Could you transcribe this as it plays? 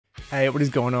Hey, what is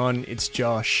going on? It's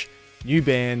Josh. New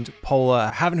band, Polar.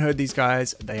 I haven't heard these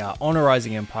guys. They are on a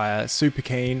rising empire. Super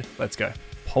keen. Let's go.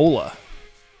 Polar.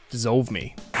 Dissolve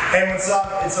Me. Hey, what's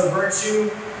up? It's a Virtue.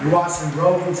 You're watching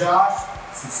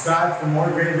Roguenjosh. Subscribe for more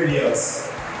great videos.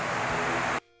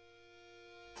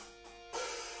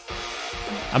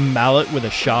 A mallet with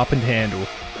a sharpened handle.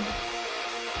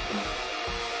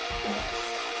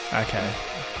 Okay.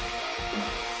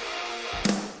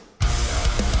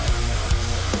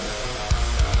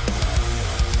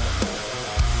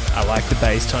 I like the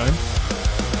bass tone.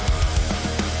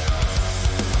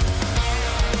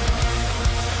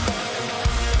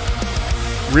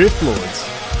 Riff Lords.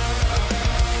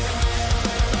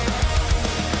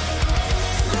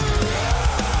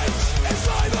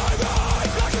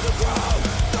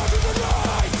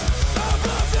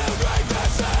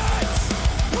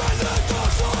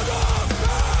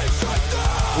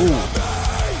 Ooh.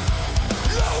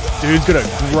 Dude's got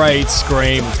a great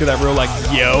scream. It's got that real like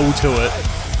yell to it.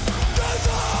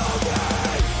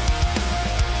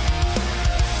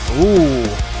 Ooh.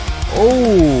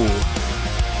 Ooh.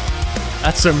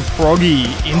 That's some froggy,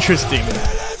 interesting.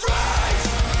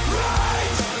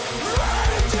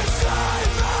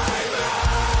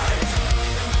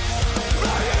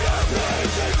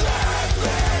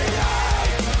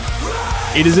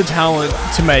 It is a talent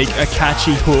to make a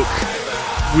catchy hook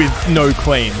with no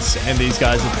cleans, and these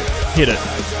guys have hit it.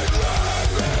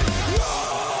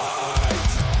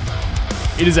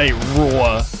 It is a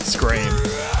raw scream.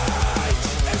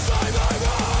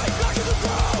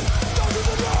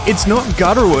 It's not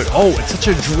guttural at all. It's such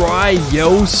a dry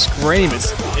yell scream.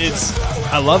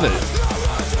 I love it.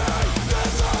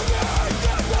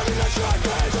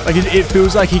 Like it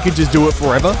feels like he could just do it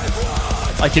forever.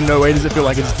 Like in no way does it feel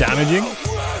like it's damaging.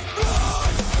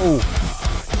 Oh.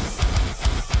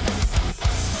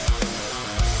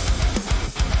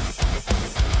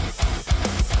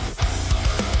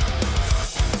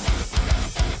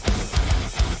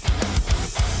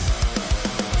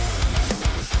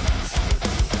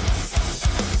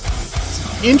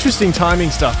 Interesting timing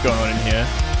stuff going on in here.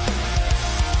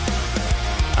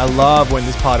 I love when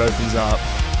this part opens up.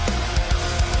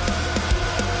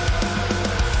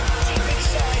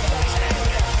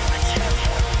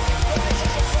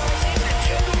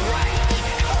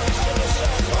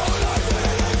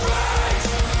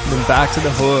 Then back to the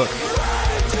hook.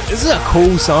 This is a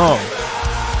cool song.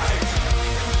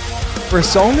 For a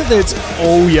song that's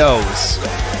all yells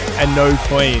and no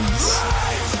cleans,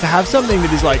 to have something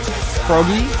that is like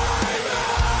froggy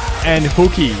and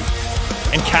hooky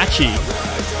and catchy.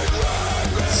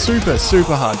 Super,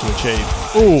 super hard to achieve.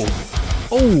 Oh,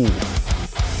 oh.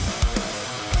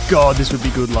 God, this would be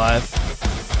good live.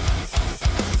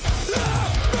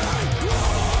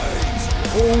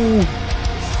 Oh,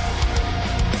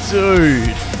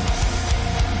 dude.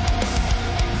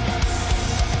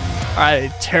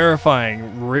 Alright,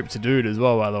 terrifying rip to dude as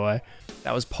well, by the way.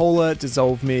 That was Polar,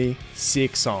 Dissolve Me,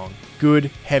 sick song.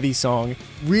 Good, heavy song,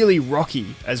 really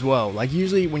rocky as well. Like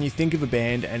usually when you think of a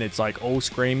band and it's like all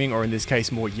screaming, or in this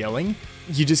case more yelling,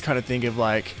 you just kind of think of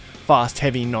like fast,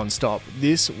 heavy, non-stop.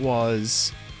 This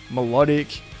was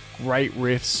melodic, great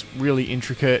riffs, really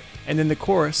intricate, and then the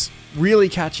chorus, really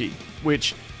catchy,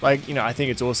 which like, you know, I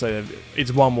think it's also,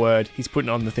 it's one word, he's putting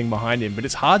on the thing behind him, but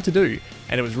it's hard to do,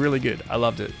 and it was really good. I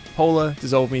loved it. Polar,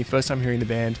 Dissolve Me, first time hearing the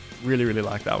band, really, really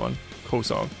like that one. Cool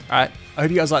song. Alright, I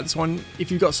hope you guys like this one.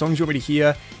 If you've got songs you want me to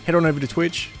hear, head on over to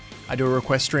Twitch. I do a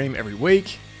request stream every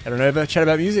week. Head on over, chat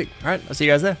about music. Alright, I'll see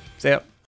you guys there. See ya.